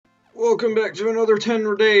Welcome back to another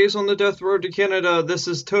 10 days on the death road to Canada. This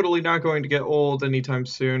is totally not going to get old anytime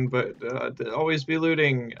soon, but always be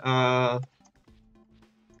looting. What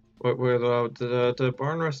were the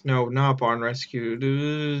barn rescue? No, not barn rescue.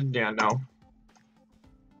 Yeah, no.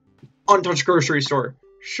 Untouched grocery store.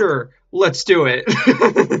 Sure, let's do it.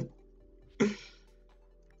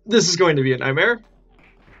 This is going to be a nightmare.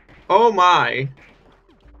 Oh my.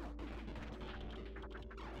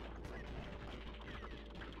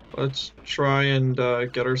 Let's try and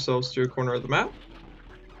get ourselves to a corner of the map.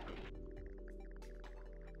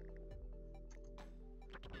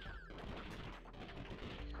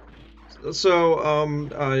 So,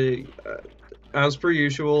 as per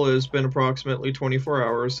usual, it has been approximately 24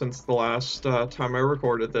 hours since the last time I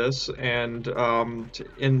recorded this, and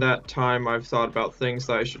in that time I've thought about things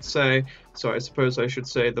that I should say, so I suppose I should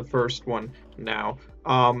say the first one now.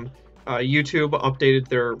 YouTube updated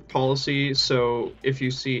their policy, so if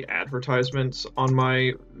you see advertisements on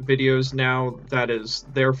my videos now, that is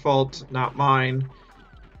their fault, not mine.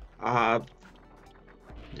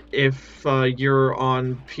 If you're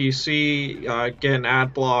on PC, get an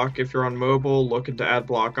ad block. If you're on mobile, look into ad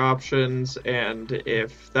block options. And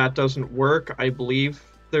if that doesn't work, I believe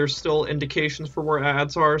there's still indications for where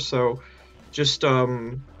ads are. So just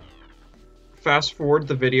fast forward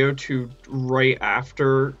the video to right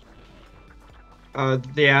after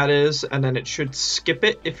the ad is, and then it should skip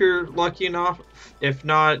it if you're lucky enough. If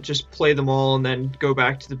not, just play them all and then go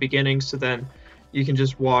back to the beginning, so then you can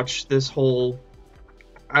just watch this whole,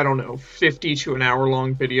 I don't know, 50 to an hour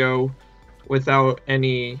long video without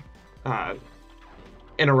any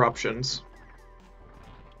interruptions.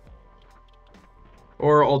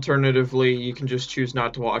 Or alternatively, you can just choose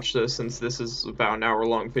not to watch this, since this is about an hour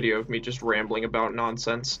long video of me just rambling about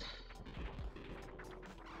nonsense.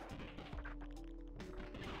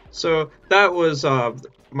 So that was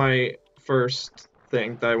my first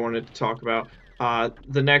thing that I wanted to talk about.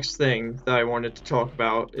 The next thing that I wanted to talk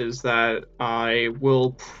about is that I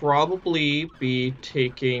will probably be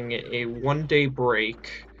taking a one-day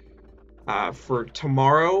break for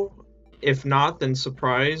tomorrow. If not, then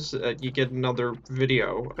surprise, you get another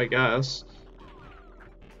video, I guess.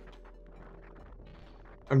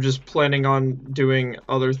 I'm just planning on doing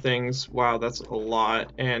other things. Wow, that's a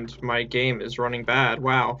lot, and my game is running bad.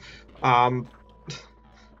 Wow. Um,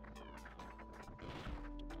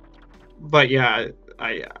 but yeah,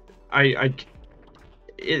 I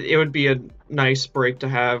it would be a nice break to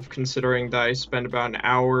have, considering that I spend about an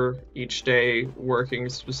hour each day working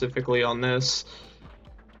specifically on this.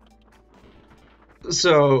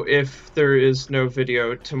 So if there is no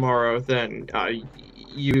video tomorrow, then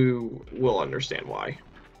you will understand why.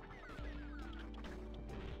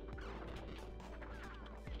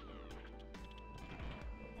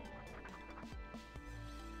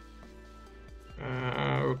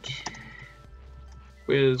 Out.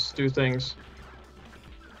 Whiz, do things.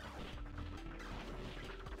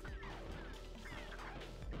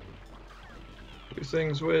 Do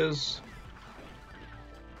things, Wiz.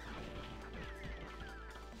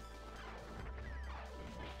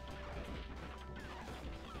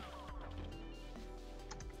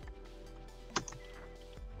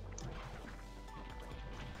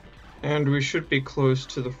 And we should be close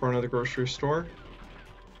to the front of the grocery store.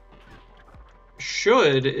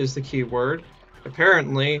 Should is the key word.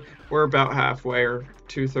 Apparently, we're about halfway, or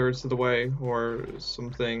 2/3 of the way, or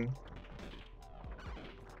something.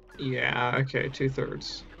 Yeah, okay,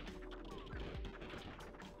 2/3.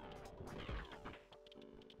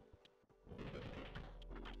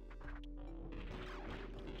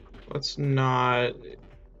 Let's not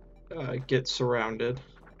get surrounded.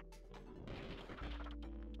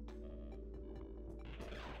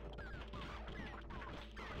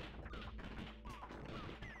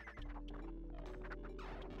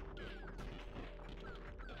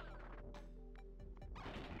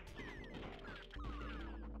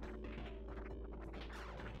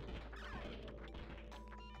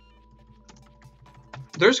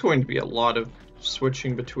 There's going to be a lot of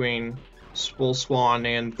switching between Swole Swan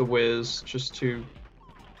and the Wiz just to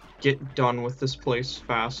get done with this place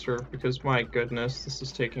faster, because my goodness, this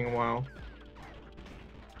is taking a while.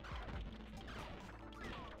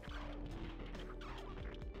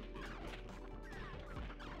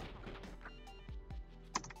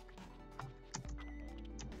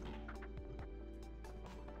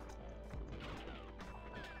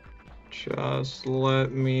 Just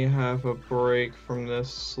let me have a break from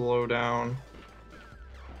this slowdown.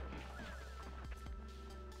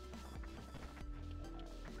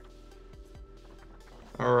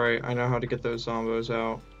 Alright, I know how to get those zombos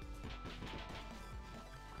out.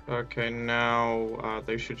 Okay, now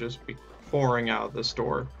they should just be pouring out of this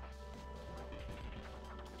door.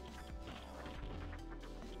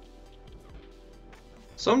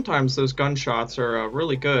 Sometimes those gunshots are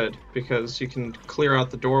really good because you can clear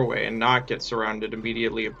out the doorway and not get surrounded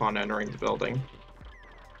immediately upon entering the building.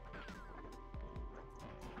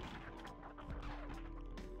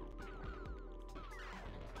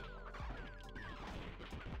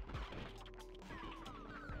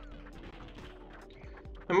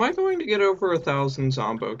 Am I going to get over 1,000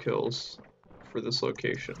 zombo kills for this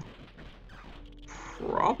location?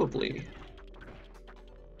 Probably.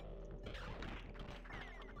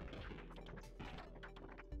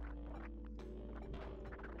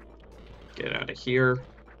 Get out of here.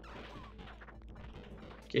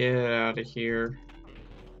 Get out of here.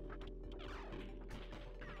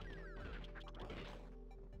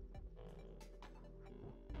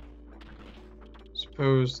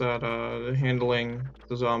 Suppose that handling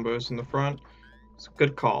the zombos in the front is a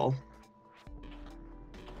good call.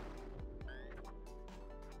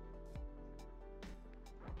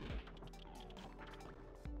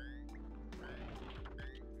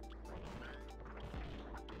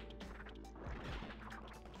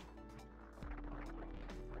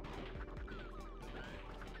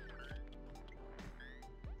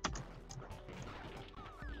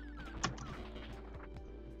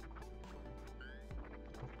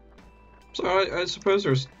 So I suppose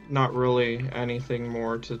there's not really anything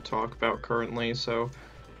more to talk about currently, so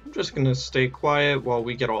I'm just gonna stay quiet while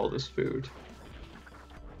we get all this food.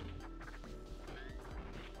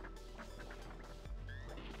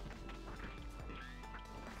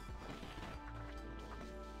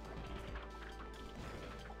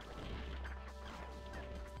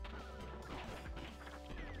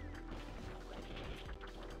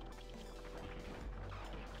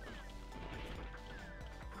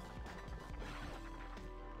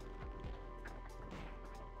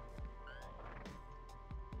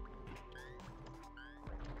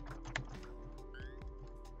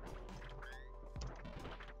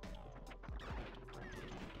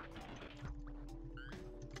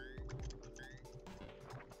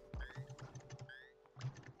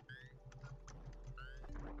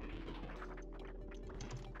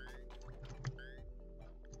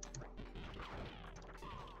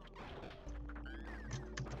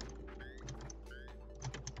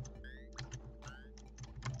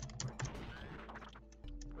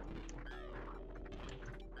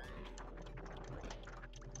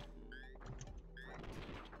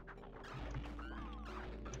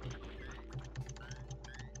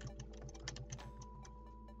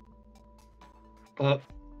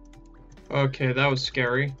 Okay, that was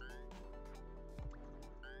scary.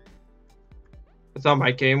 I thought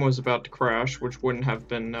my game was about to crash, which wouldn't have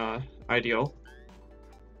been ideal.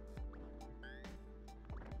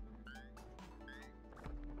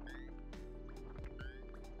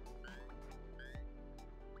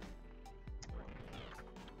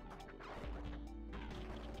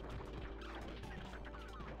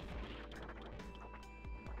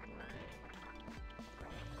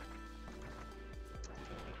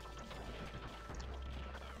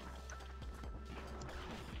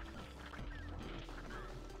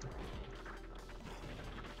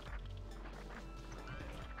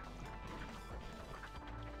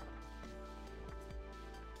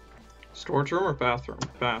 Storage room or bathroom?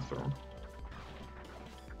 Bathroom.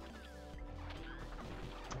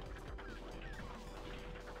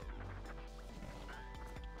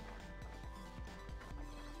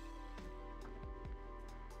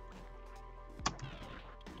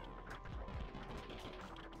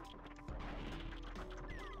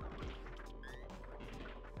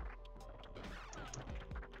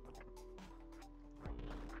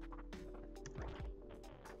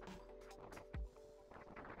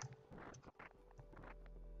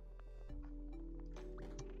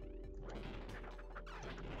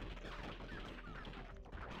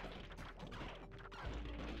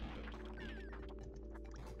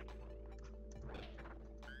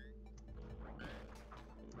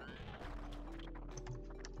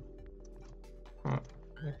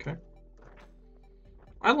 Okay.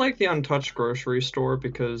 I like the untouched grocery store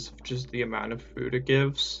because of just the amount of food it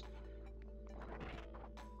gives.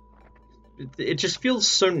 It just feels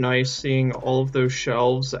so nice seeing all of those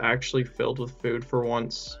shelves actually filled with food for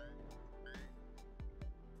once.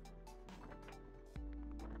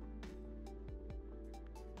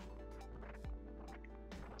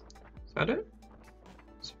 Is that it?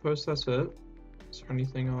 Suppose that's it. Is there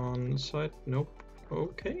anything on the side? Nope.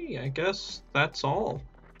 Okay, I guess that's all.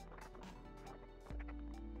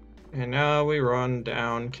 And now we run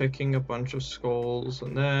down, kicking a bunch of skulls,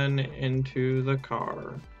 and then into the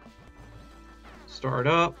car. Start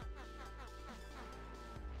up.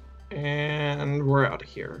 And we're out of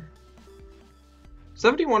here.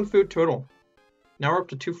 71 food total. Now we're up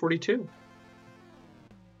to 242.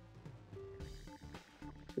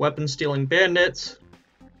 Weapon stealing bandits.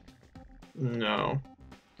 No.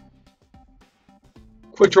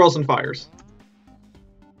 Quick draws and fires.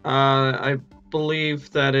 I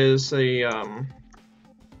believe that is a,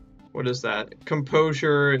 what is that?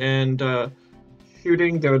 Composure and,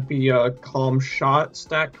 shooting. There would be a calm shot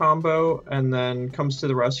stat combo, and then comes to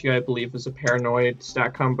the rescue, I believe, is a paranoid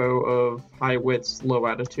stat combo of high wits, low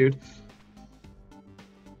attitude.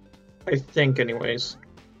 I think, anyways.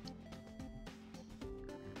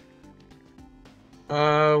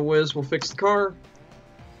 Wiz will fix the car.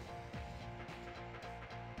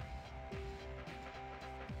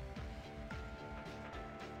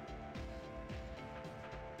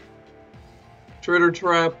 Traitor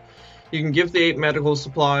trap. You can give the 8 medical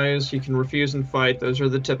supplies, you can refuse and fight, those are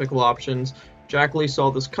the typical options. Jack Lee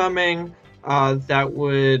saw this coming, that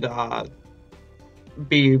would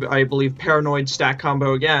be, I believe, paranoid stat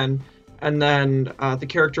combo again, and then the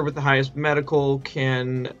character with the highest medical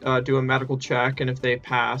can do a medical check, and if they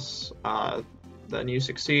pass, then you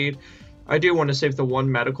succeed. I do want to save the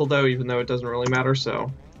 1 medical though, even though it doesn't really matter,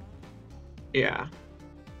 so yeah.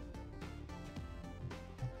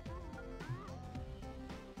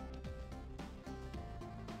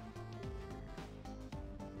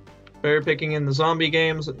 Berry picking in the zombie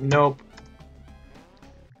games? Nope.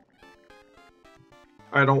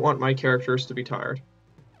 I don't want my characters to be tired.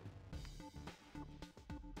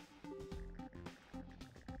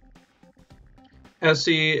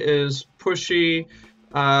 Essie is pushy.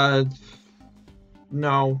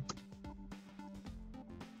 No.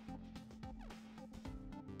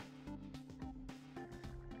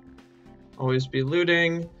 Always be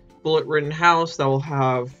looting. Bullet-ridden house that will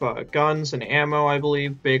have guns and ammo, I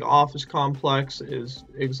believe. Big office complex is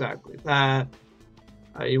exactly that.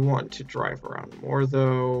 You want to drive around more,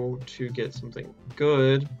 though, to get something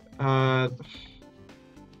good. Riled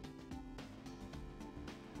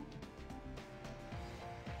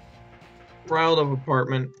up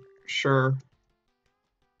apartment, sure.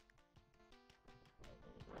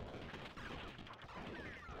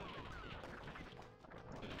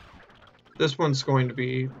 This one's going to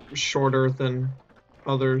be shorter than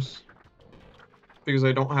others because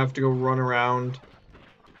I don't have to go run around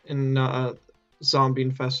in a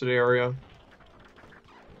zombie-infested area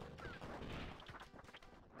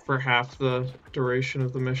for half the duration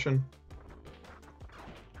of the mission.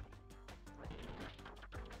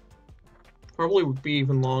 Probably would be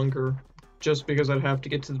even longer just because I'd have to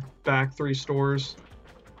get to the back 3 stores.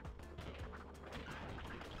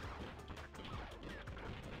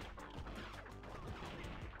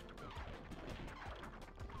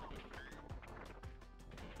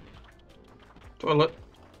 Toilet.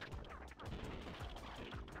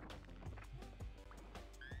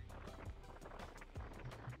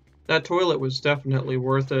 That toilet was definitely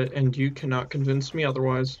worth it, and you cannot convince me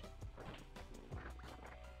otherwise.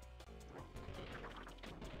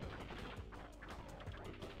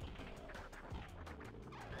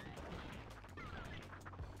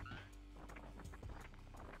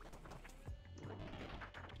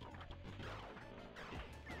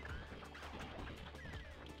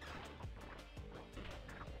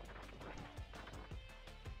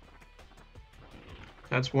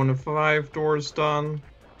 That's 1 of 5 doors done.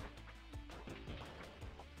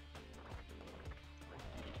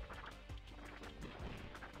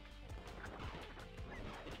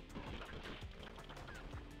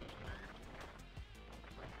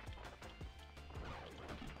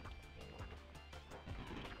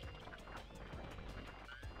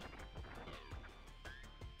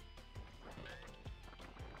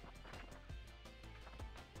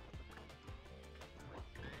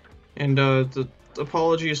 And the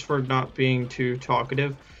apologies for not being too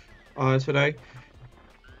talkative today.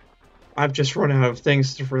 I've just run out of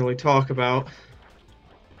things to really talk about.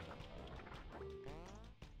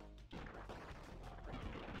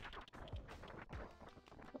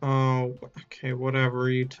 Oh, okay, whatever.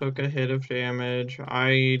 You took a hit of damage.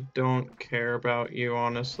 I don't care about you,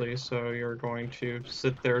 honestly, so you're going to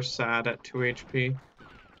sit there sad at 2 HP.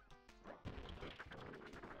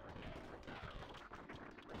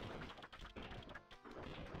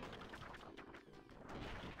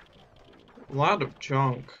 A lot of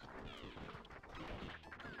junk.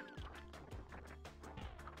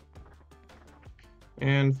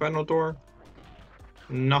 And final door.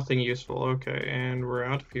 Nothing useful. Okay, and we're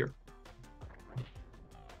out of here.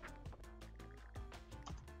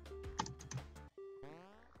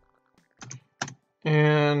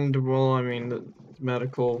 And, well, I mean, the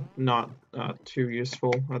medical not too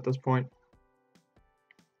useful at this point.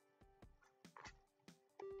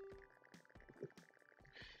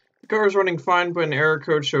 The car is running fine, but an error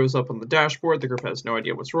code shows up on the dashboard. The group has no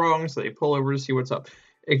idea what's wrong, so they pull over to see what's up.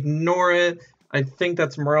 Ignore it. I think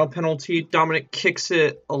that's a morale penalty. Dominic kicks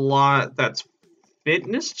it a lot. That's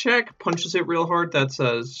fitness check. Punches it real hard. That's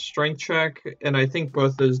a strength check. And I think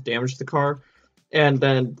both those damage the car. And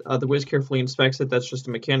then the Wiz carefully inspects it. That's just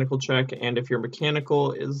a mechanical check. And if your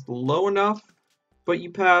mechanical is low enough, but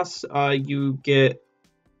you pass, you get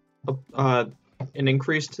an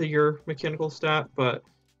increase to your mechanical stat. But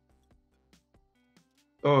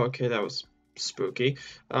oh, okay, that was spooky.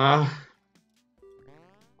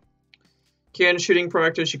 Can shooting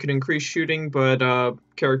practice, you can increase shooting, but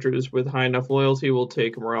characters with high enough loyalty will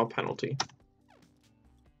take a morale penalty.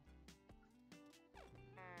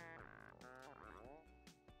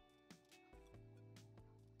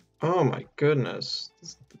 Oh my goodness.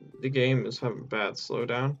 The game is having bad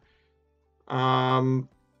slowdown.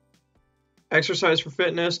 Exercise for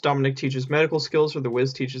fitness. Dominic teaches medical skills, or the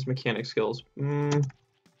Wiz teaches mechanic skills.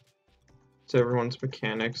 It's everyone's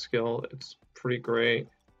mechanic skill. It's pretty great.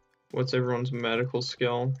 What's everyone's medical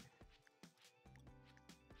skill?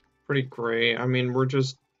 Pretty great. I mean, we're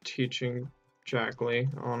just teaching Jack Lee,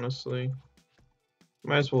 honestly.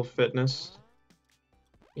 Might as well fitness.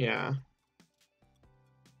 Yeah.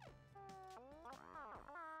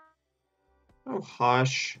 Oh,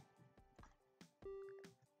 hush.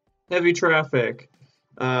 Heavy traffic.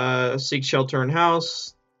 Seek shelter in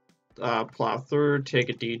house. Plow through. Take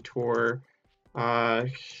a detour. Yeah.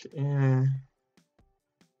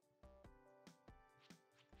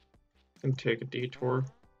 And take a detour.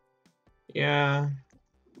 Yeah.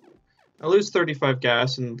 I lose 35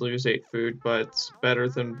 gas and lose 8 food, but it's better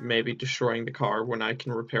than maybe destroying the car when I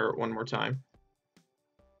can repair it one more time.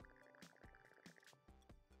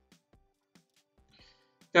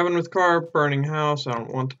 Cabin with car, burning house. I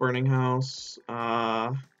don't want the burning house.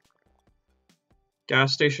 Gas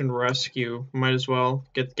station rescue. Might as well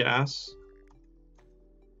get gas.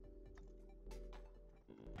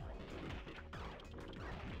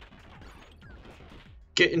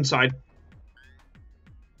 Get inside.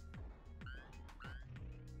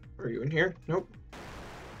 Are you in here? Nope.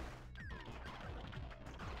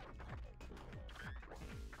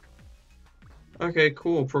 Okay,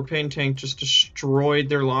 cool. Propane tank just destroyed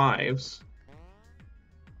their lives.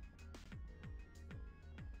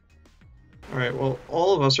 Alright, well,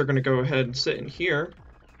 all of us are going to go ahead and sit in here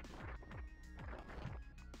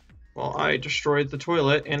while I destroyed the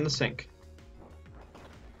toilet and the sink.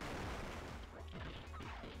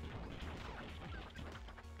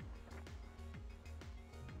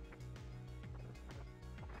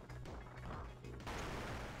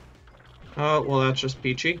 Oh, well, that's just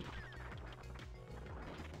peachy.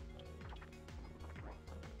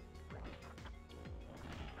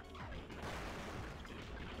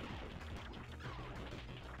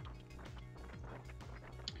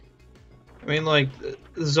 I mean, like, the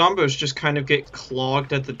zombos just kind of get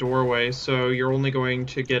clogged at the doorway, so you're only going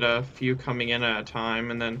to get a few coming in at a time,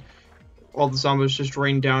 and then all the zombos just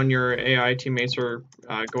rain down. Your AI teammates are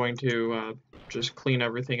going to just clean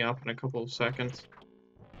everything up in a couple of seconds.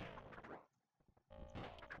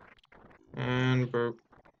 And burp.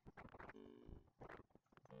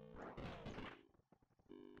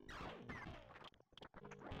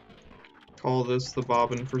 Call this the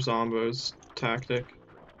bobbin for zombos tactic.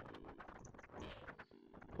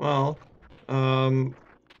 Well,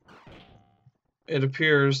 it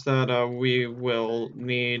appears that we will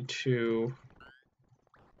need to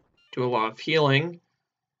do a lot of healing.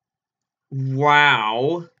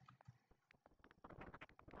 Wow.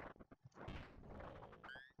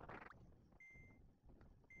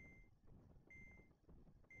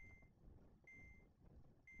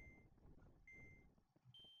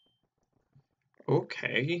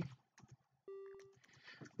 Okay.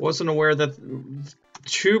 Wasn't aware that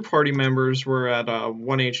 2 party members were at 1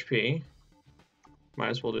 HP. Might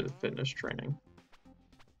as well do the fitness training.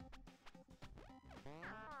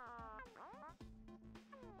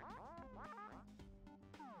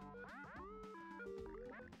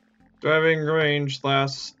 Driving range,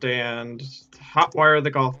 last stand. Hotwire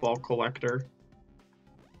the golf ball collector.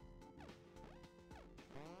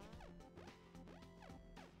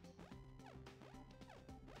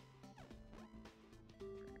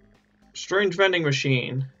 Strange vending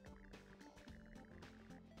machine.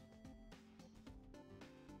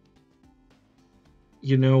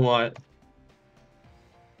 You know what?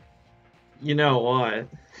 You know what?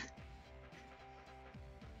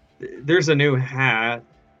 There's a new hat.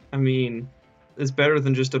 I mean, is better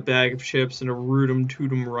than just a bag of chips and a Rootum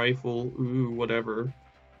Tootum rifle. Ooh, whatever.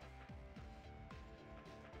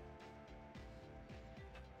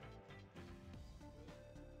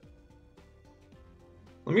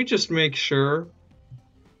 Let me just make sure.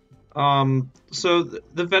 So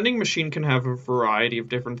the vending machine can have a variety of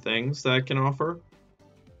different things that it can offer.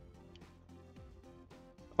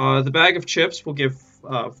 The bag of chips will give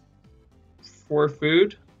 4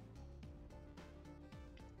 food.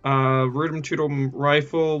 Rootum Tootum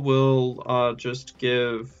rifle will just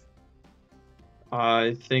give,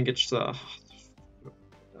 I think it's a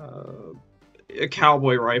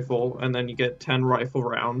cowboy rifle, and then you get 10 rifle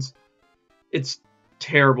rounds. It's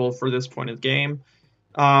terrible for this point of the game.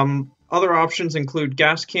 Other options include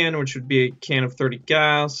gas can, which would be a can of 30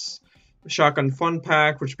 gas, shotgun fun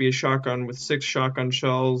pack, which would be a shotgun with 6 shotgun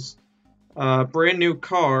shells, brand new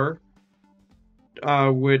car,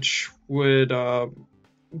 which would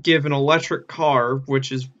give an electric car,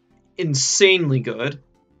 which is insanely good,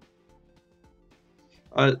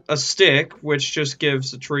 a stick, which just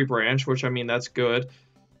gives a tree branch, which, I mean, that's good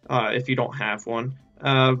if you don't have one,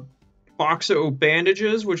 box of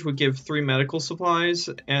bandages, which would give 3 medical supplies,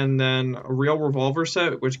 and then a real revolver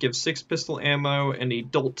set, which gives 6 pistol ammo and a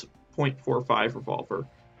Dolt .45 revolver.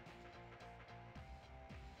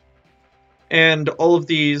 And all of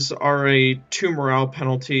these are a 2 morale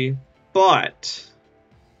penalty, but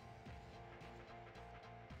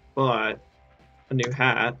a new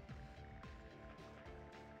hat,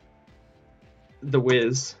 the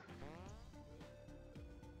Wiz.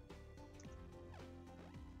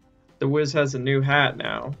 The Wiz has a new hat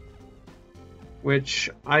now, which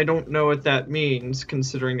I don't know what that means,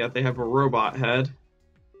 considering that they have a robot head.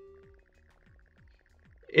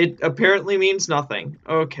 It apparently means nothing.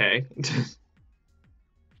 Okay.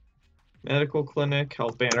 Medical clinic,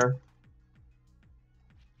 health banner.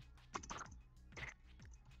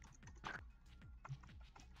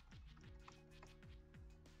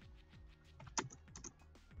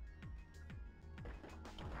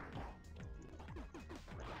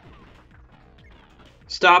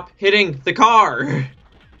 Stop hitting the car!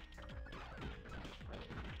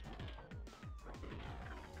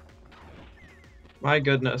 My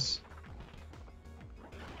goodness.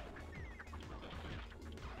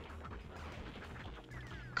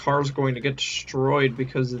 Car's going to get destroyed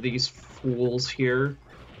because of these fools here.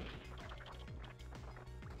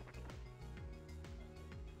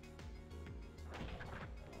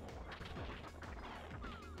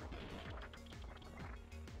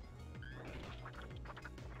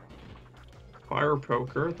 Fire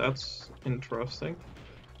poker, that's interesting.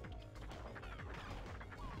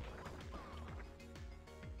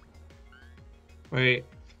 Wait,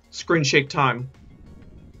 screen shake time.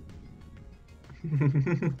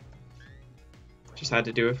 Just had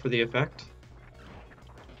to do it for the effect.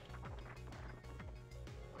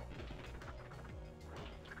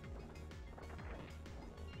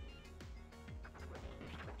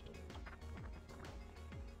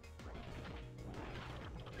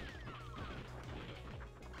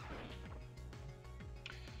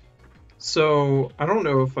 So, I don't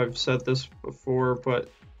know if I've said this before, but...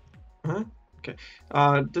 Huh? Okay.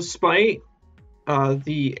 Despite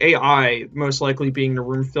the AI most likely being in a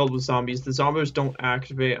room filled with zombies, the zombies don't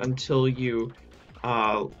activate until you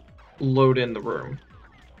load in the room.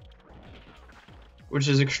 Which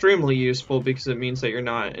is extremely useful because it means that you're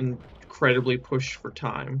not incredibly pushed for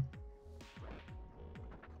time.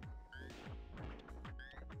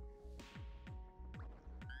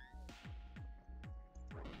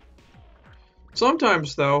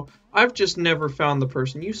 Sometimes, though, I've just never found the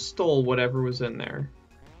person. You stole whatever was in there.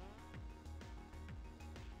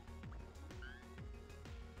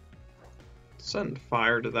 Send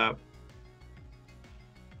fire to that.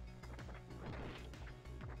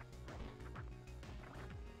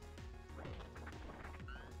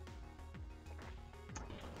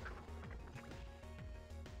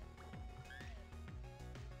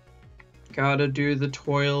 Gotta do the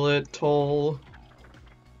toilet toll.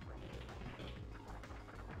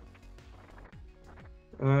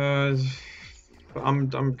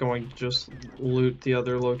 I'm going to just loot the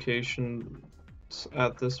other locations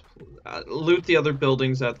at this, loot the other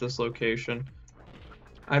buildings at this location.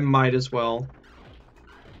 I might as well.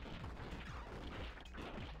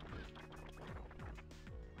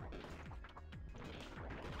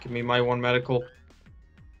 Give me my 1 medical.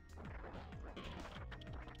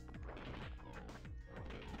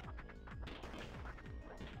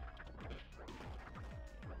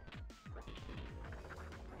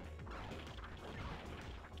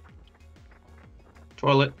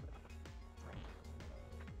 Toilet.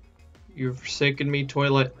 You've forsaken me,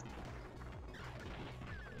 toilet.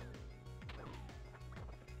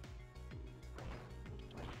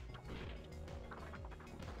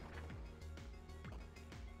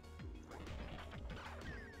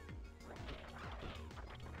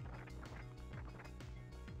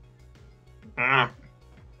 Ah,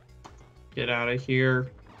 get out of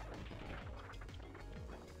here.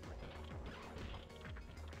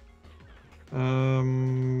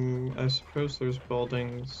 I suppose there's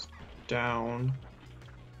buildings down.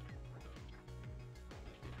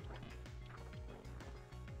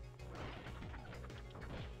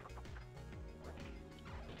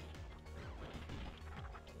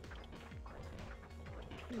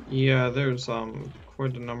 Yeah, there's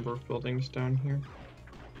quite a number of buildings down here.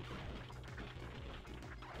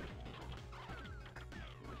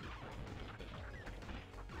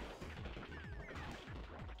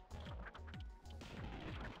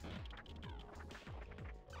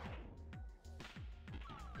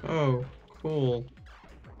 Oh, cool.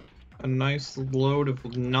 A nice load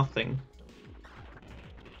of nothing.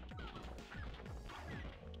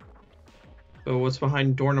 So what's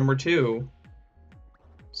behind door number 2?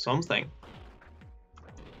 Something.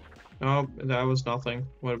 Oh, that was nothing.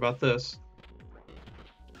 What about this?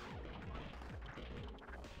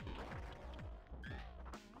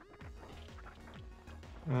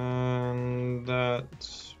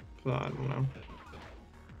 That's... I don't know.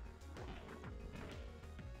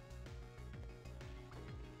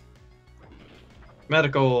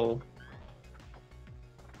 Medical.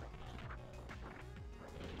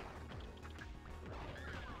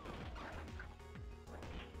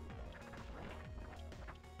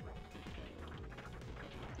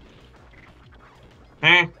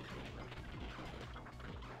 Eh.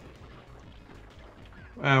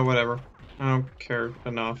 Whatever. I don't care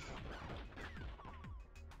enough.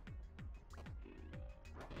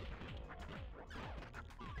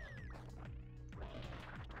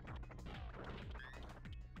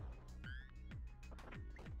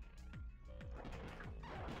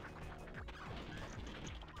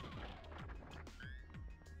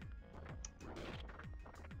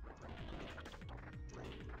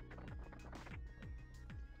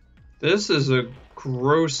 This is a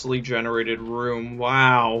grossly generated room.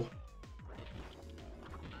 Wow.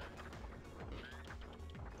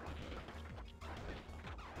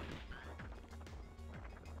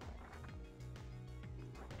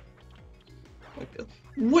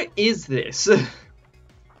 What is this?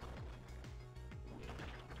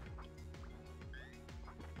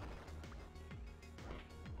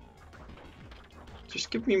 Just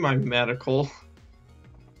give me my medical.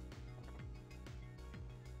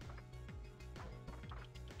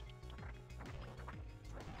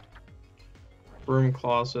 Broom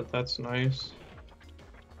closet, that's nice.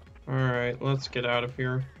 Alright, let's get out of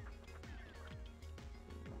here.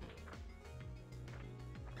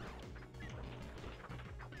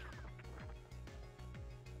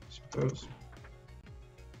 Suppose.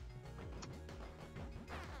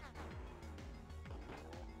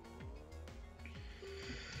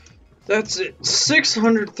 That's it.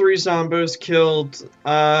 603 zombos killed.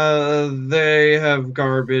 They have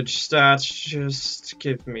garbage stats. Just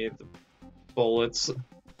give me the bullets.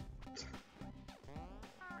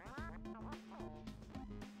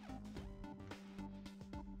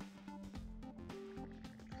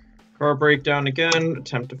 Car breakdown again.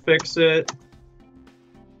 Attempt to fix it.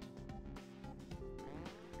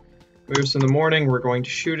 Moose in the morning. We're going to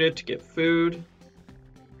shoot it to get food.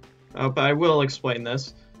 But I will explain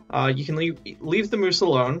this. You can leave the moose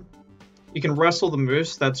alone. You can wrestle the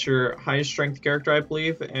moose. That's your highest strength character, I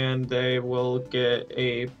believe, and they will get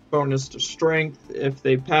a bonus to strength if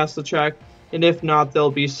they pass the check. And if not, they'll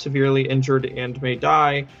be severely injured and may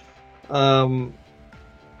die.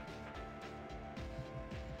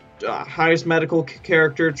 Highest medical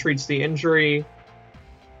character treats the injury,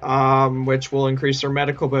 which will increase their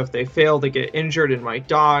medical, but if they fail, they get injured and might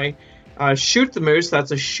die. Shoot the moose,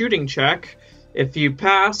 that's a shooting check. If you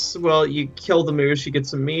pass, well, you kill the moose, you get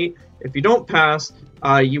some meat. If you don't pass,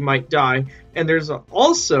 you might die. And there's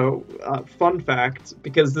also a fun fact,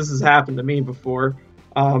 because this has happened to me before.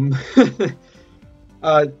 You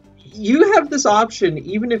have this option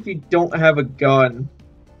even if you don't have a gun.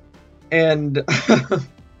 And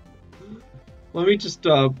let me just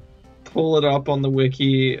pull it up on the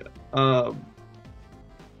wiki.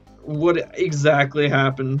 What exactly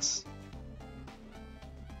happens?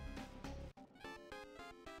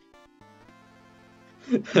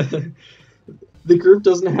 The group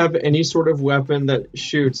doesn't have any sort of weapon that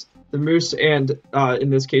shoots. The moose and, in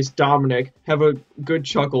this case, Dominic, have a good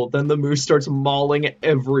chuckle. Then the moose starts mauling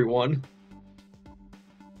everyone.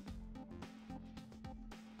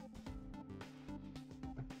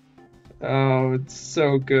 Oh, it's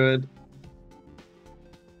so good.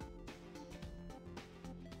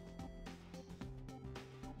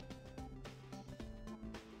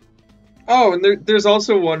 Oh, and there's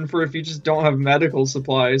also one for if you just don't have medical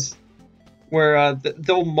supplies. where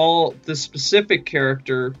they'll maul the specific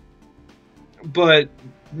character, but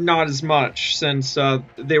not as much since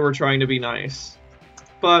they were trying to be nice.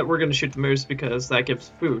 But we're gonna shoot the moose because that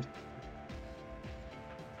gives food.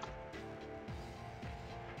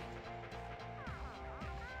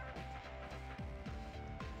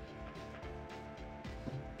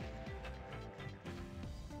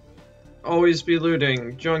 Always be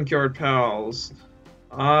looting, junkyard pals.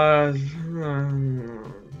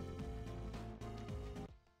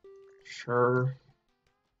 Sure.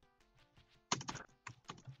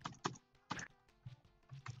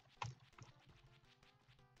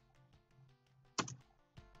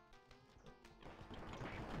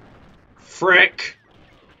 Frick.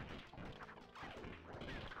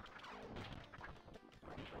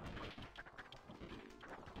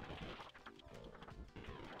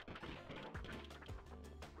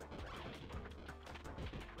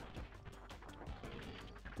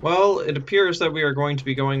 Well, it appears that we are going to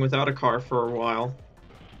be going without a car for a while.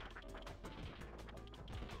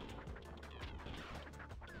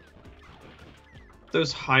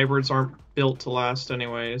 Those hybrids aren't built to last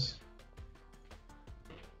anyways.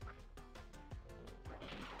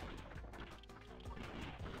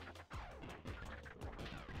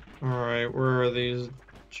 Alright, where are these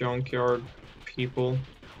junkyard people?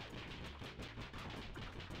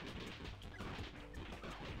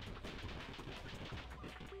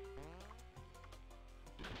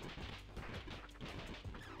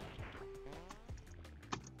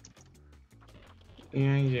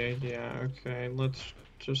 Yeah, okay, let's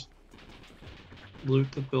just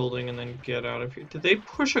loot the building and then get out of here. Did they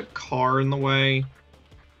push a car in the way?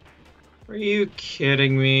 Are you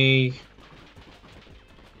kidding me?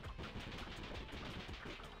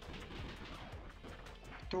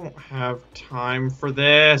 Don't have time for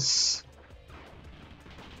this.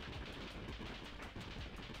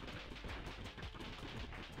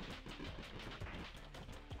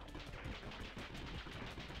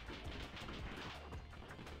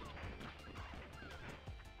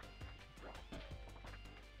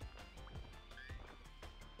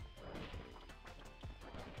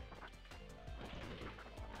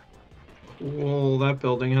 Cool, that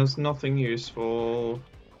building has nothing useful.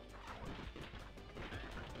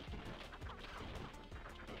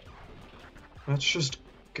 Let's just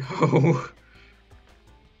go.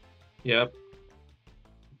 Yep.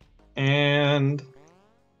 And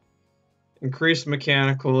increase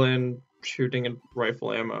mechanical and shooting and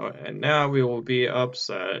rifle ammo. And now we will be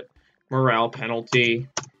upset. Morale penalty.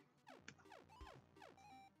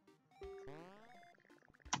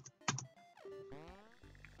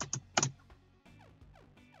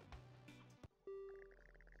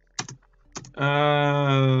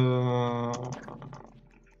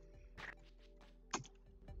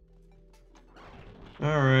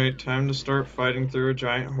 Alright, time to start fighting through a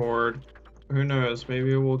giant horde. Who knows,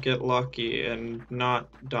 maybe we'll get lucky and not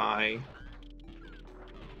die.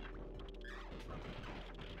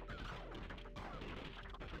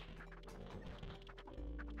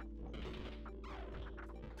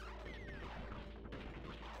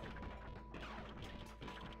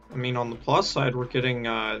 I mean, on the plus side, we're getting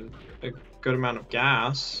a good amount of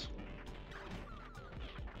gas.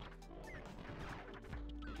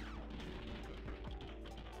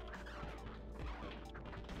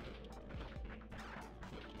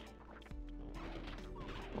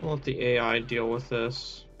 I'll let the AI deal with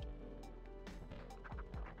this.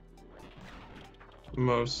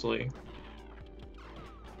 Mostly.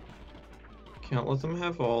 Can't let them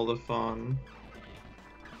have all the fun.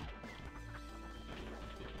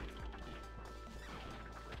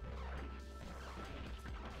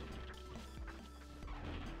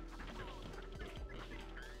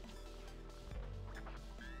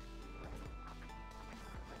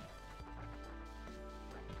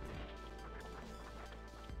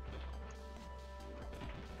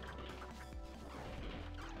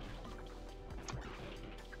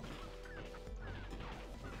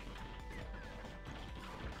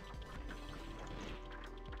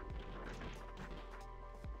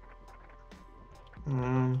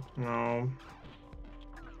 No.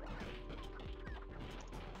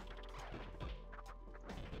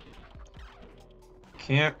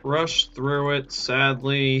 Can't rush through it,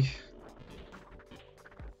 sadly.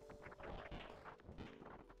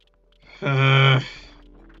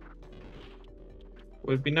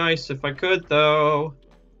 Would be nice if I could, though.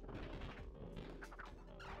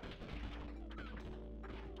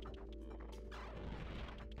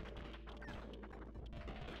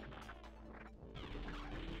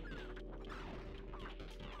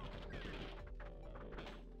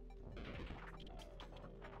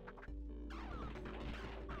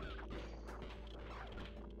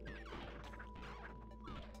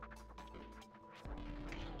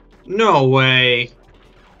 No way.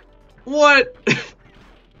 What?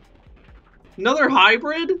 Another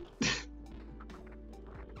hybrid?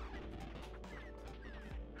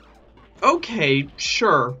 Okay,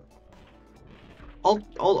 sure.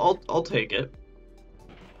 I'll take it.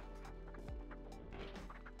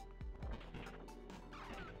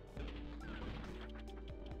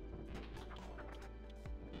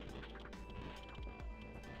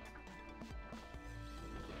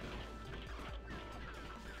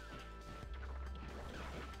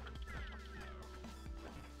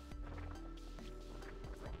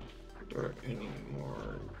 Are there any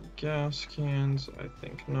more gas cans? I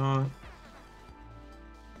think not.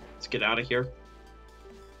 Let's get out of here.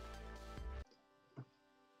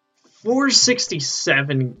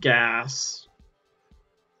 467 gas.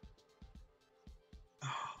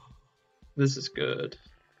 This is good.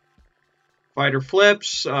 Fighter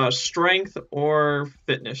flips, strength, or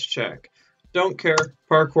fitness check. Don't care.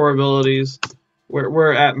 Parkour abilities.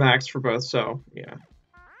 We're at max for both, so yeah.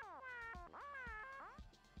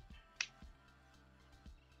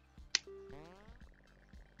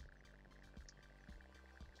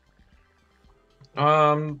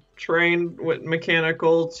 Train with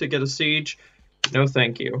mechanical to get a siege. No,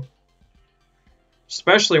 thank you.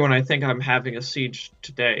 Especially when I think I'm having a siege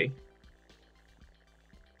today.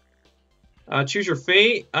 Choose your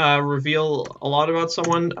fate. Reveal a lot about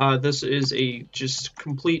someone. This is a just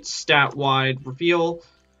complete stat-wide reveal.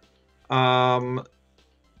 I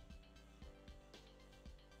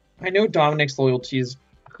know Dominic's loyalty is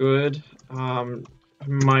good. I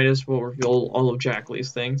might as well reveal all of Jack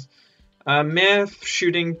Lee's things. Math,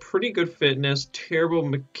 shooting, pretty good fitness, terrible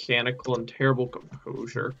mechanical, and terrible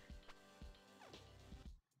composure.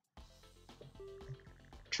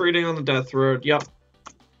 Trading on the death road, yep.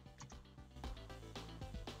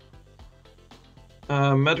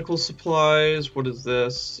 Medical supplies, what is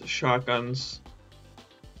this? Shotguns.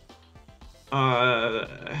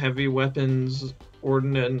 Heavy weapons,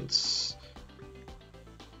 ordnance.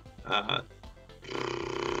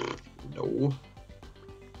 No.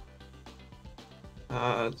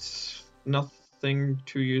 It's nothing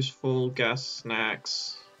too useful. Gas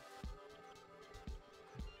snacks.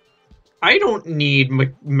 I don't need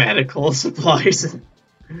medical supplies.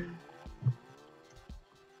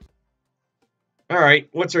 Alright,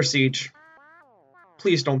 what's our siege?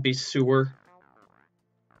 Please don't be sewer.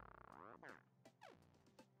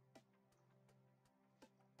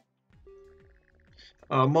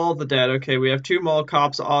 Maul the dead. Okay, we have 2 mall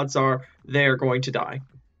cops. Odds are they're going to die.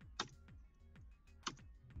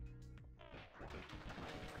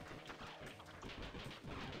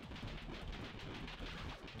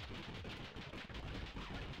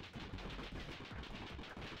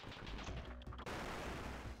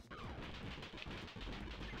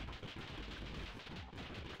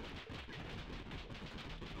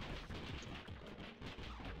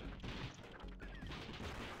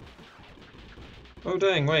 Oh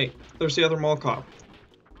dang, wait. There's the other mall cop.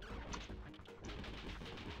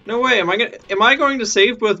 No way, am I going to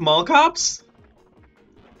save both mall cops?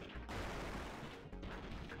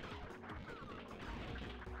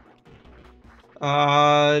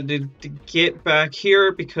 To get back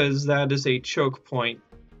here because that is a choke point.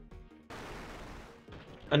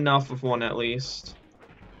 Enough of one at least.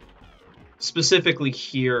 Specifically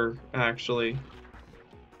here, actually.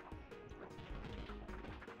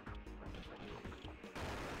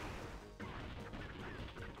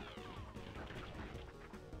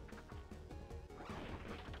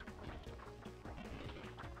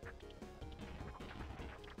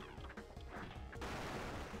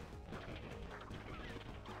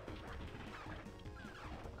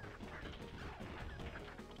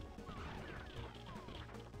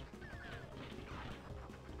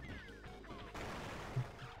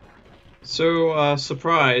 So,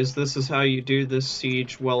 surprise, this is how you do this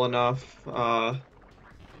siege well enough,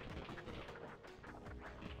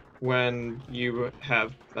 when you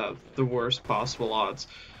have, the worst possible odds.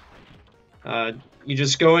 You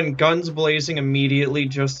just go in guns blazing immediately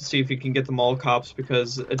just to see if you can get the mall cops,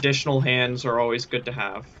 because additional hands are always good to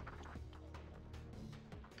have.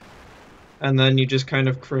 And then you just kind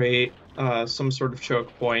of create, some sort of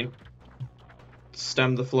choke point.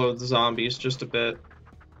 Stem the flow of the zombies just a bit.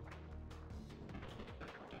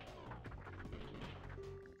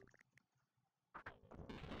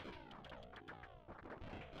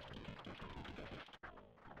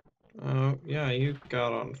 Yeah, you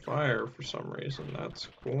got on fire for some reason. That's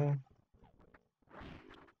cool.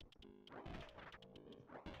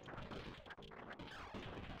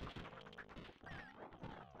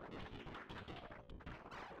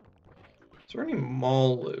 Is there any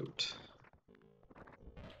mall loot?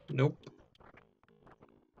 Nope.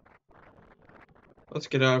 Let's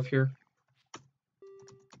get out of here.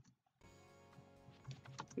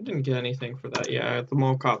 I didn't get anything for that. Yeah, the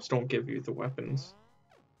mall cops don't give you the weapons.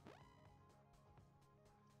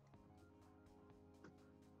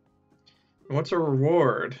 What's a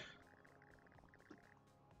reward?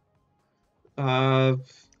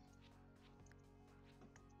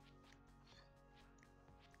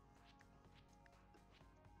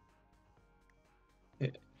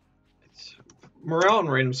 It's morale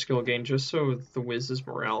and random skill gain, just so the Wiz's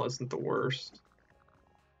morale isn't the worst.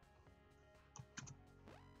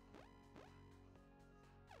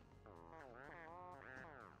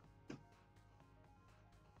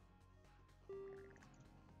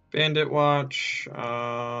 Bandit Watch,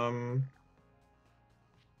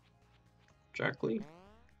 Jack Lee.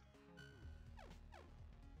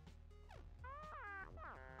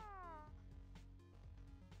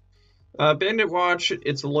 Bandit Watch,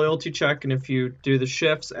 it's a loyalty check, and if you do the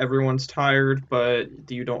shifts, everyone's tired,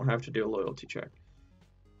 but you don't have to do a loyalty check.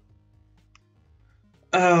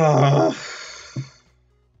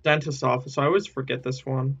 Dentist office, I always forget this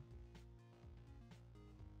one.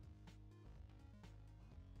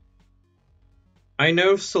 I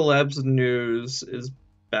know celebs news is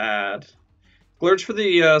bad. Glitch for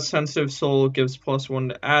the sensitive soul gives +1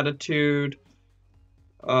 to attitude.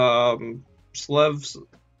 Celebs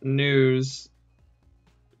news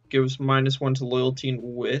gives -1 to loyalty and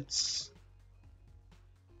wits.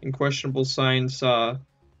 And questionable science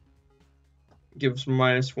gives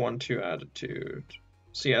 -1 to attitude.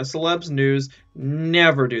 So yeah, celebs news,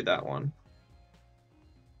 never do that one.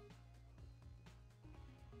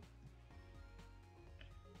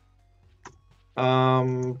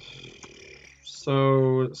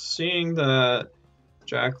 So seeing that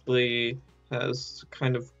Jack Lee has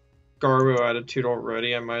kind of Garbo attitude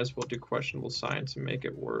already, I might as well do questionable science and make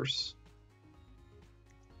it worse.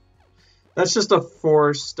 That's just a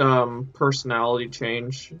forced personality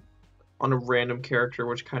change on a random character,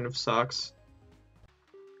 which kind of sucks.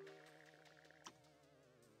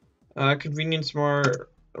 Convenience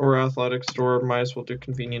Mart or athletic store, might as well do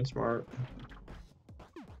Convenience Mart.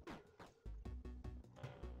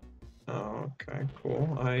 Okay,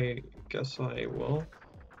 cool. I guess I will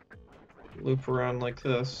loop around like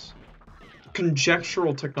this.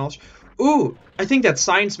 Conjectural technology. Ooh, I think that's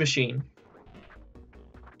Science Machine.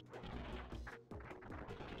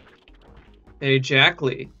 Hey, Jack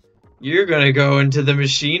Lee, you're gonna go into the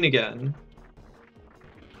machine again.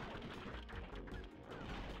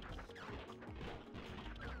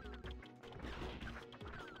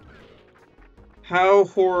 How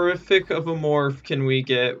horrific of a morph can we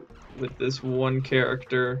get with this one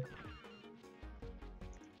character?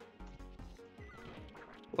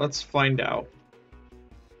 Let's find out.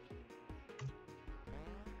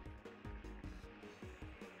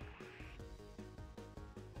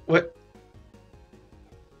 What?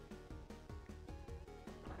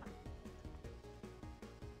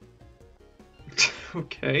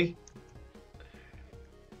 Okay.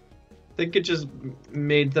 I think it just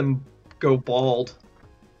made them go bald.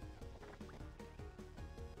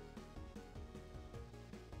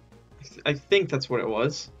 I think that's what it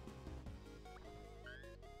was.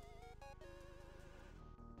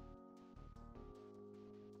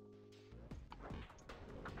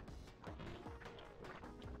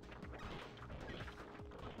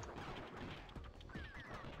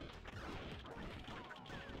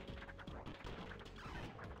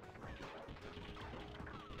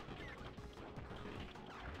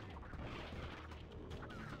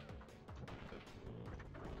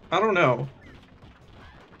 I don't know.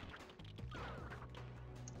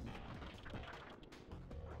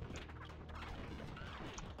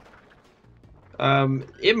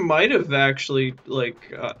 It might have actually,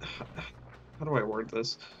 like, how do I word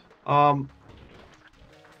this?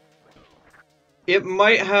 It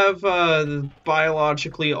might have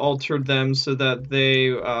biologically altered them so that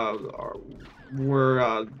they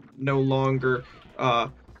were no longer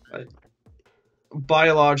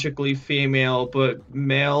biologically female, but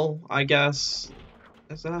male, I guess.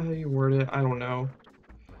 Is that how you word it? I don't know.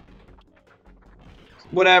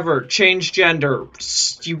 Whatever, change gender.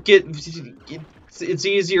 You get, it's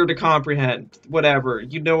easier to comprehend. Whatever,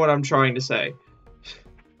 you know what I'm trying to say.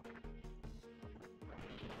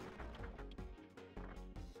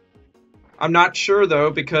 I'm not sure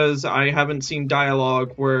though, because I haven't seen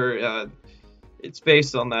dialogue where it's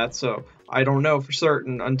based on that, so I don't know for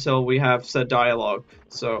certain until we have said dialogue.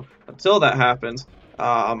 So until that happens,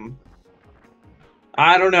 I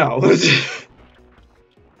don't know.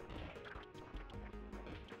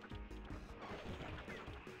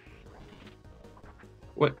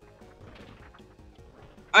 What?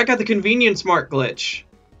 I got the convenience mart glitch.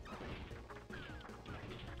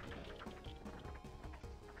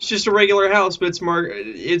 It's just a regular house, but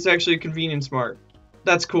it's actually a convenience mart.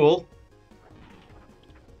 That's cool.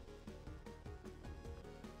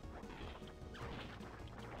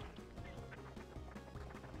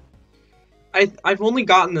 I've only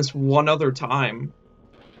gotten this one other time.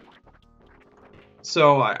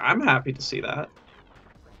 So I'm happy to see that.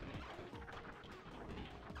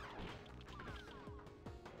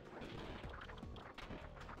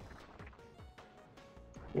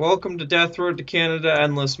 Welcome to Death Road to Canada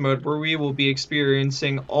Endless Mode, where we will be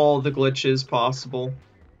experiencing all the glitches possible.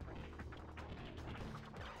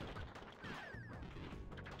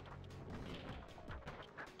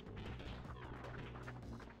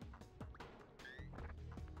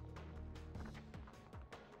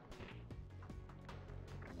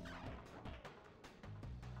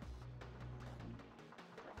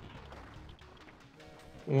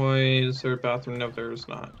 Why is there a bathroom? No, there is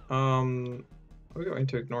not. We're going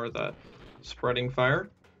to ignore that. Spreading fire.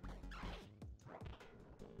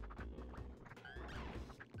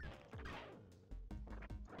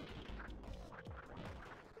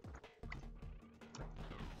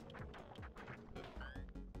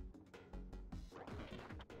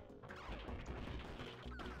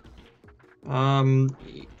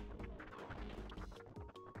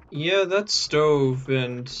 Yeah, that stove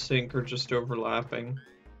and sink are just overlapping.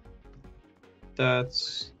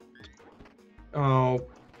 That's... Oh,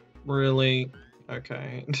 really?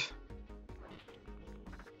 Okay.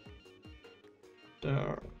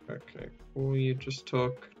 Okay, well, you just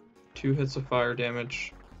took 2 hits of fire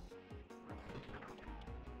damage.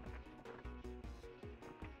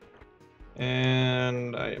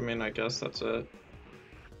 And, I mean, I guess that's it.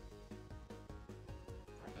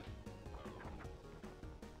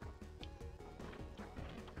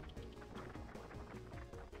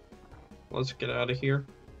 Let's get out of here.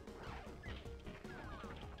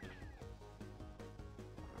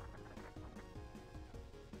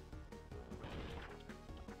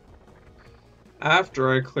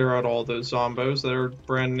 After I clear out all those zombos that are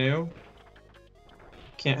brand new.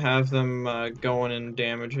 Can't have them going and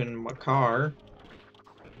damaging my car.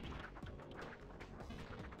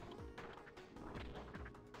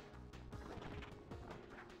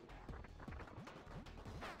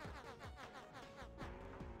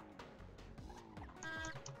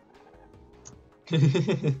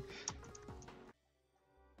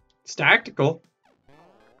 It's tactical.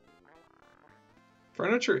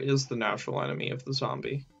 Furniture is the natural enemy of the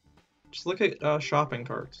zombie. Just look at shopping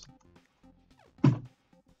carts.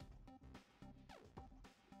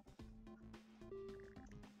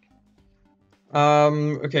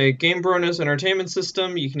 Okay, Game Brono's entertainment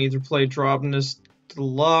system. You can either play Drobness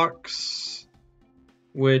Deluxe,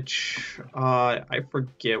 which I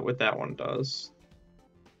forget what that one does.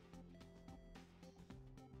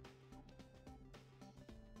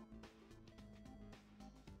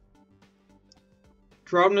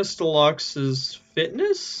 Drobness Deluxe is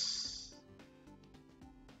fitness?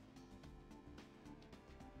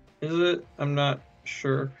 Is it? I'm not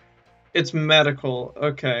sure. It's medical.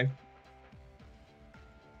 Okay.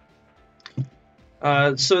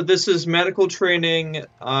 So this is medical training,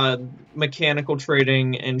 mechanical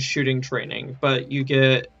training, and shooting training, but you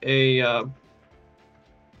get a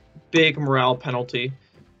big morale penalty.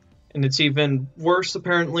 And it's even worse,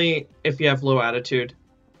 apparently, if you have low attitude.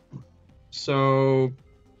 So...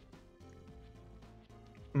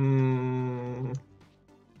 you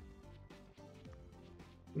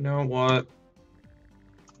know what?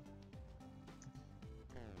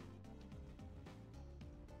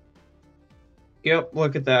 Yep,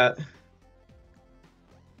 look at that.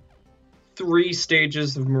 3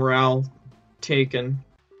 stages of morale taken.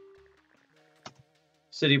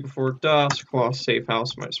 City before dusk, lost safe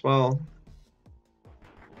house, might as well.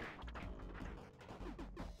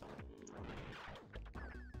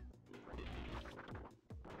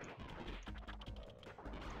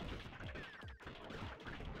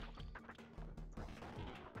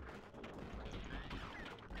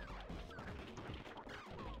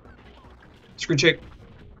 Screw check.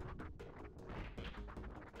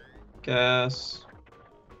 Gas.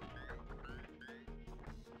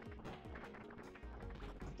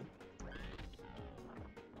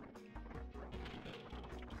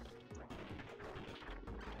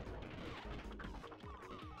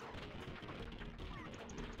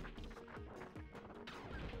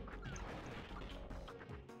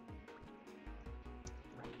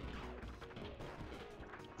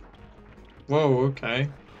 Whoa, okay.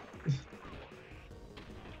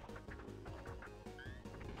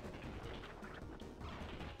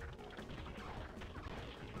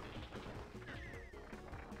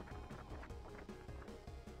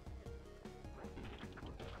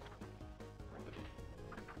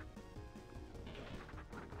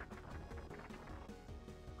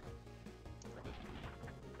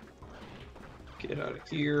 Get out of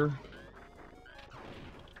here.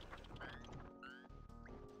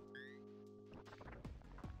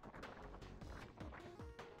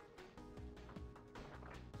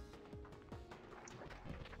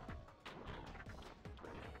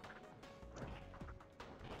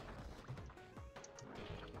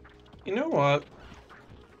 You know what?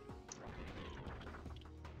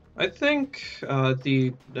 I think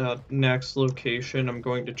the next location I'm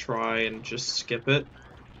going to try and just skip it,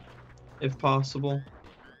 if possible.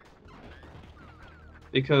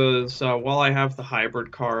 Because while I have the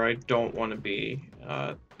hybrid car, I don't want to be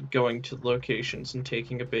going to locations and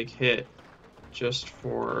taking a big hit just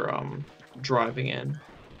for driving in.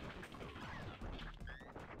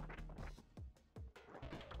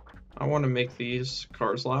 I want to make these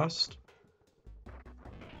cars last.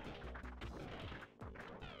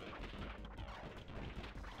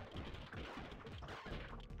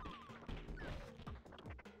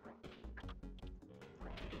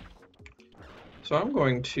 So I'm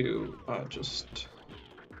going to just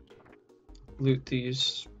loot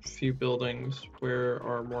these few buildings. Where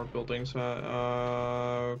are more buildings?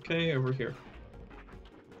 Okay, over here.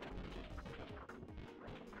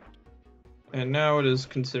 And now it is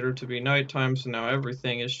considered to be nighttime, so now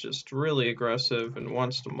everything is just really aggressive and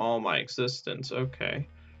wants to maul my existence. Okay.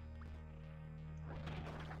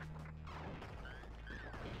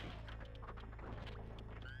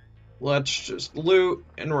 Let's just loot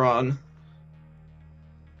and run.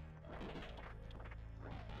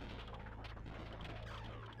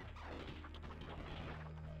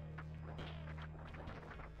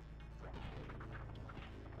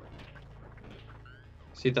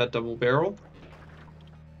 See that double barrel?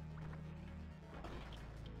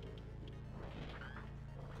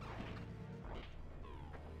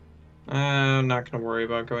 I'm not going to worry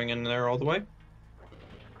about going in there all the way.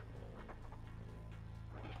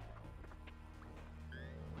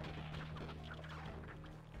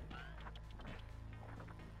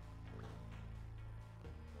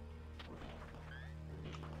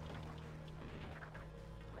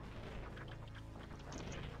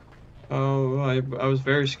 Oh, I was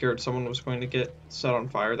very scared someone was going to get set on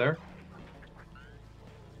fire there.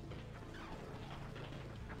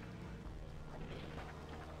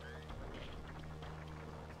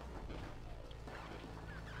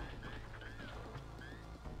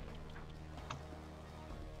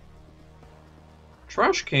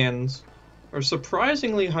 Trash cans are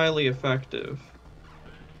surprisingly highly effective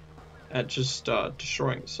at just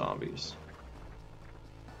destroying zombies.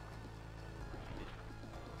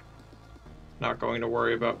 Not going to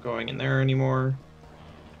worry about going in there anymore.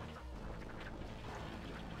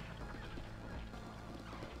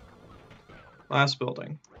 Last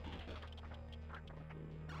building.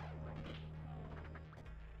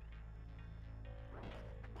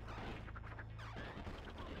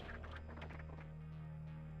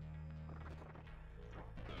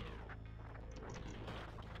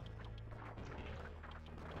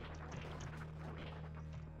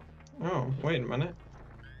 Oh, wait a minute.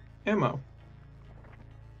 Ammo.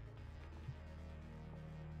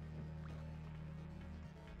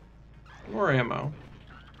 More ammo.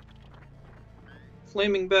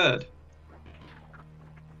 Flaming bed.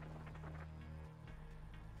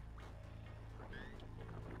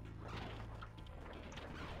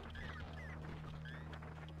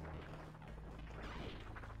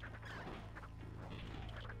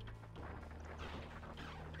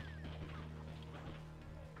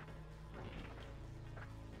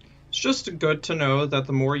 It's just good to know that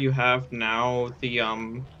the more you have now, the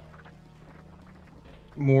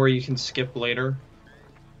more you can skip later.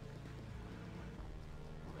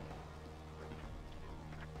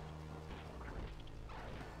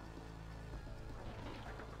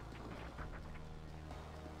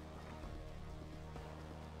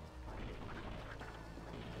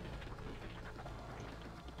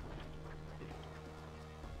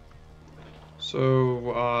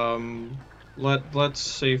 So, let's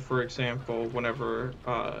say, for example, whenever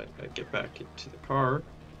I get back into the car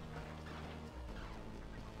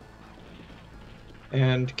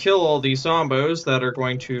and kill all these zombos that are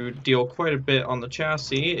going to deal quite a bit on the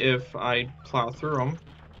chassis if I plow through them.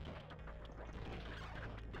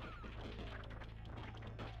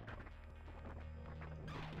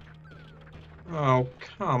 Oh,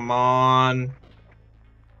 come on.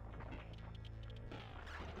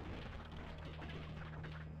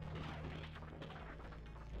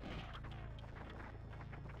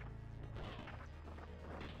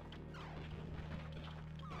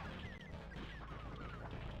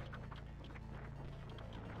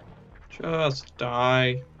 Just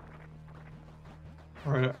die.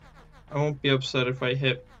 Alright, I won't be upset if I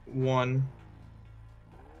hit one.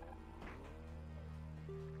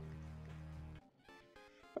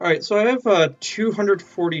 Alright, so I have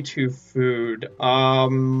 242 food.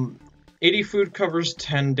 80 food covers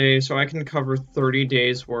 10 days, so I can cover 30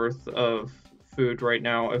 days worth of food right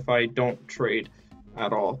now if I don't trade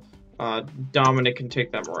at all. Dominic can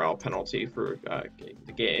take that morale penalty for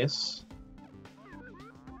the gas.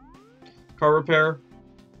 Car repair.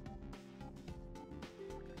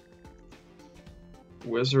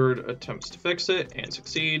 Wizard attempts to fix it and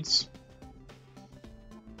succeeds.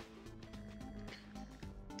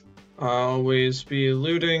 Always be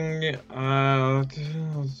looting.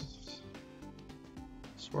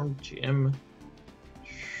 Swarm gym.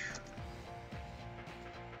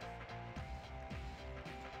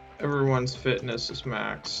 Everyone's fitness is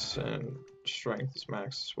max and strength is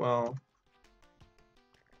max as well.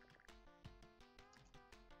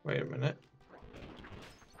 Wait a minute.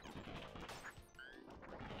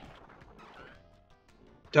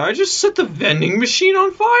 Did I just set the vending machine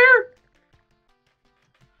on fire?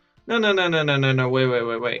 No,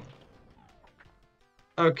 wait.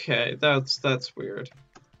 Okay, that's weird.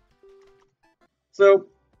 So,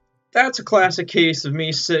 that's a classic case of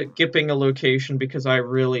me skipping a location because I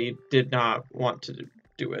really did not want to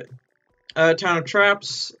do it. Town of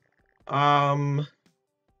Traps.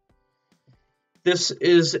 This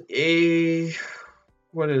is a...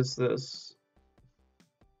 What is this?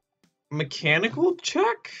 Mechanical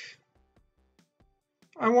check?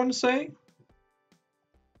 I want to say.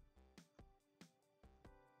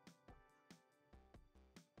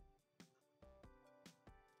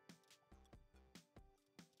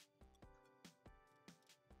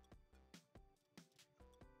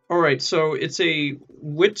 Alright, so it's a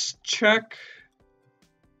wits check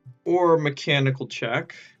or mechanical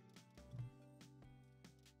check.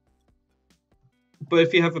 But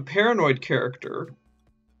if you have a paranoid character,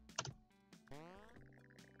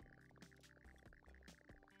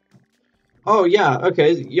 oh yeah,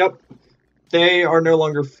 okay, yep. They are no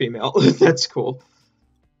longer female. That's cool.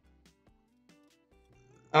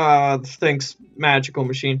 Thanks, magical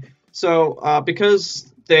machine. So,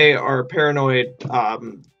 because they are paranoid,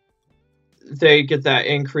 they get that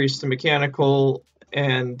increase to mechanical,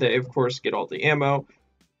 and they, of course, get all the ammo.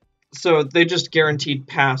 So they just guaranteed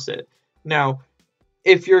pass it. Now,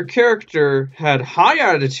 if your character had high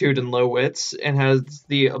attitude and low wits, and has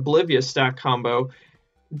the oblivious stack combo,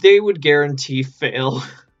 they would guarantee fail.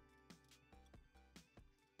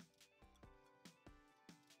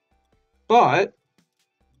 But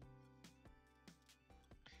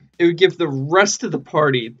it would give the rest of the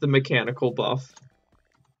party the mechanical buff.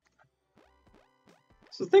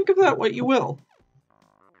 So think of that what you will.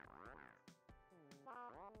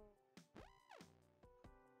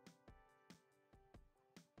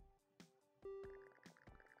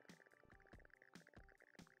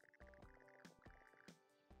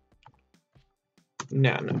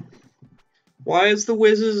 No. Why is the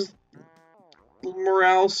Wiz's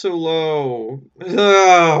morale so low?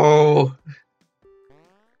 Oh.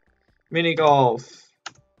 Mini golf.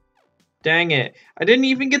 Dang it. I didn't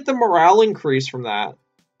even get the morale increase from that.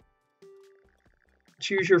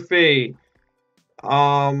 Choose your fate.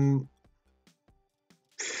 Bandits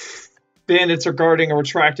are guarding a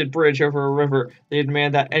retracted bridge over a river. They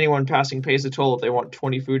demand that anyone passing pays a toll if they want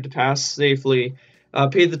 20 food to pass safely.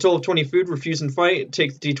 Pay the toll of 20 food, refuse and fight,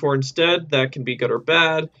 take the detour instead. That can be good or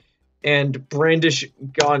bad. And brandish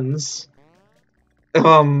guns.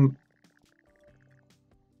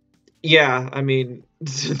 Yeah, I mean,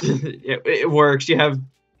 it works. You have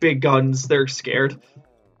big guns, they're scared.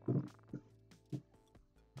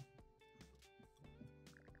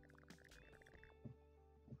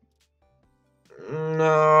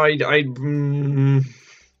 No,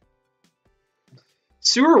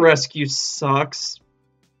 Sewer rescue sucks.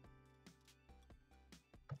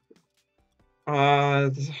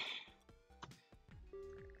 But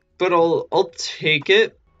I'll take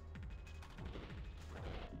it.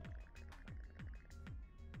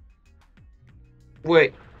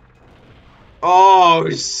 Wait. Oh,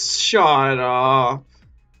 shut up.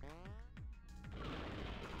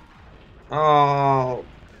 Oh.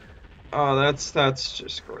 Oh, that's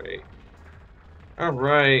just great.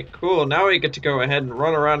 Alright, cool. Now we get to go ahead and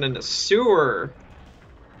run around in the sewer.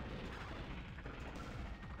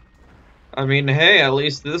 I mean, hey, at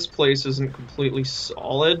least this place isn't completely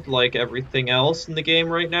solid like everything else in the game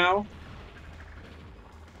right now.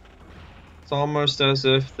 It's almost as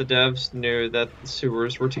if the devs knew that the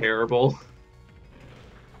sewers were terrible.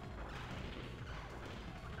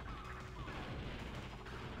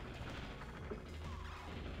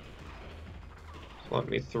 Let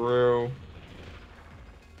me through.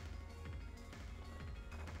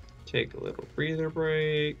 Take a little breather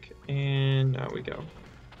break, and now we go.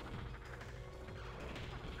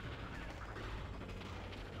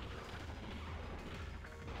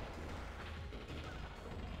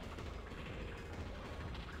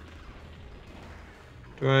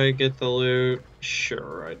 Do I get the loot?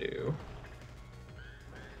 Sure, I do.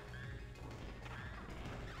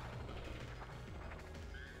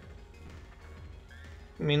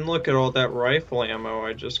 I mean, look at all that rifle ammo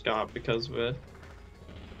I just got because of it.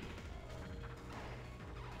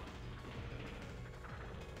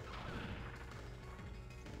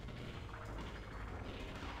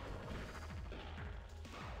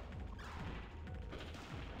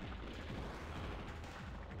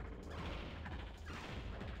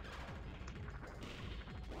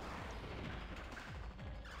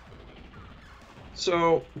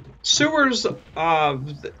 So, sewers,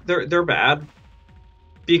 they're bad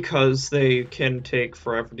because they can take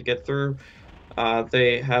forever to get through.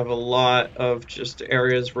 They have a lot of just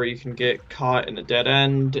areas where you can get caught in a dead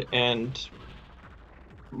end and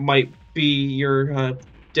might be your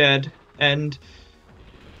dead end.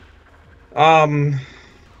 And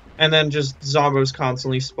then just zombos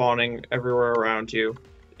constantly spawning everywhere around you.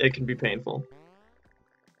 It can be painful.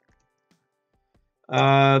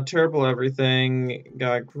 Terrible everything.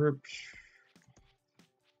 Got group.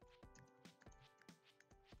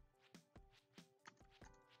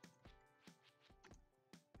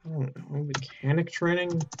 I don't know, mechanic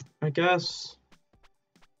training, I guess.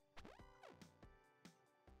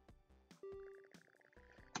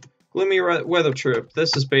 Gloomy weather troop.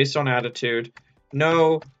 This is based on attitude.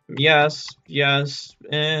 No, yes, yes,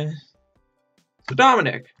 eh. So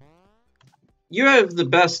Dominic, you have the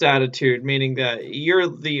best attitude, meaning that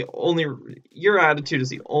your attitude is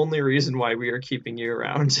the only reason why we are keeping you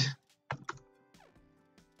around.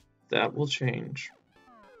 That will change.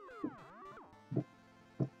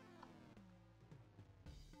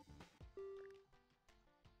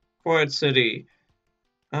 Quiet City.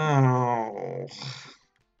 Oh.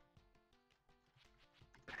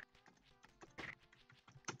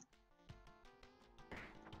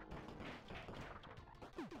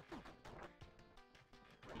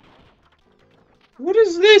 What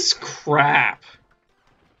is this crap?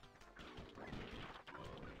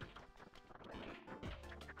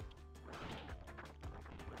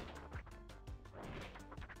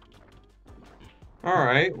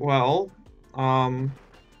 Alright, well,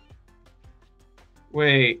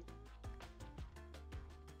 wait.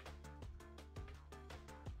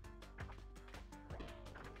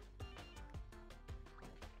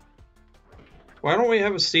 Why don't we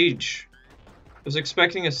have a siege? I was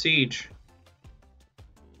expecting a siege.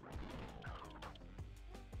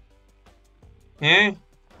 Eh?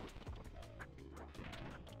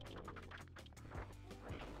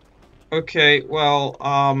 Okay,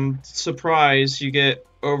 well, surprise, you get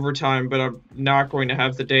overtime, but I'm not going to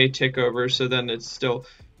have the day tick over, so then it still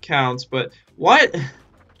counts, but what?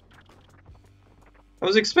 I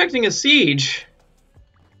was expecting a siege.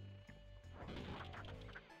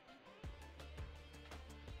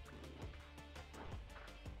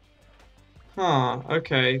 Huh,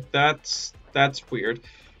 okay, that's weird.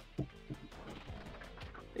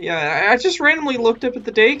 Yeah, I just randomly looked up at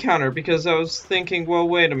the day counter because I was thinking, well,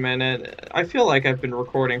 wait a minute. I feel like I've been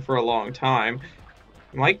recording for a long time.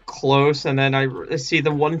 Am I close? And then I see the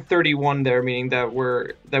 131 there, meaning that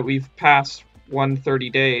we've passed 130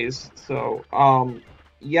 days. So,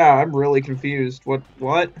 yeah, I'm really confused.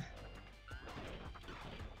 What?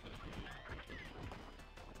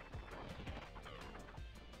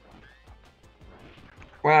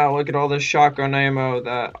 Wow, look at all this shotgun ammo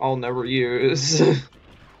that I'll never use.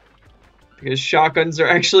 Because shotguns are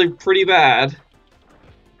actually pretty bad.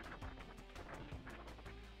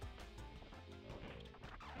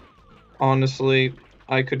 Honestly,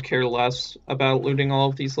 I could care less about looting all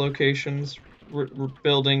of these locations,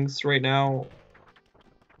 buildings right now.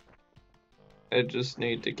 I just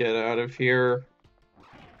need to get out of here.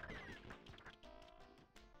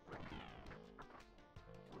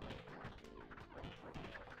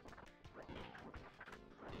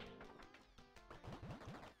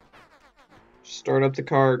 Start up the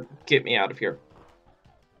car, get me out of here.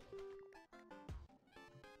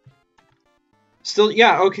 Still,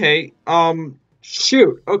 yeah, okay.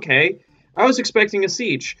 Shoot, okay. I was expecting a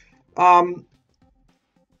siege.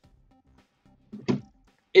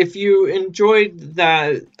 If you enjoyed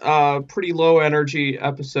that pretty low energy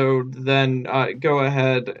episode, then go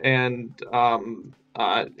ahead and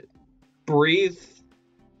breathe.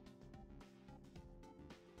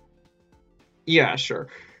 Yeah, sure.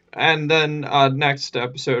 And then next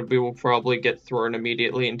episode, we will probably get thrown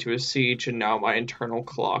immediately into a siege, and now my internal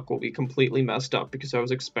clock will be completely messed up because I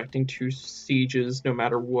was expecting 2 sieges no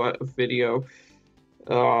matter what video.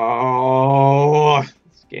 Oh,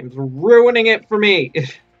 this game's ruining it for me.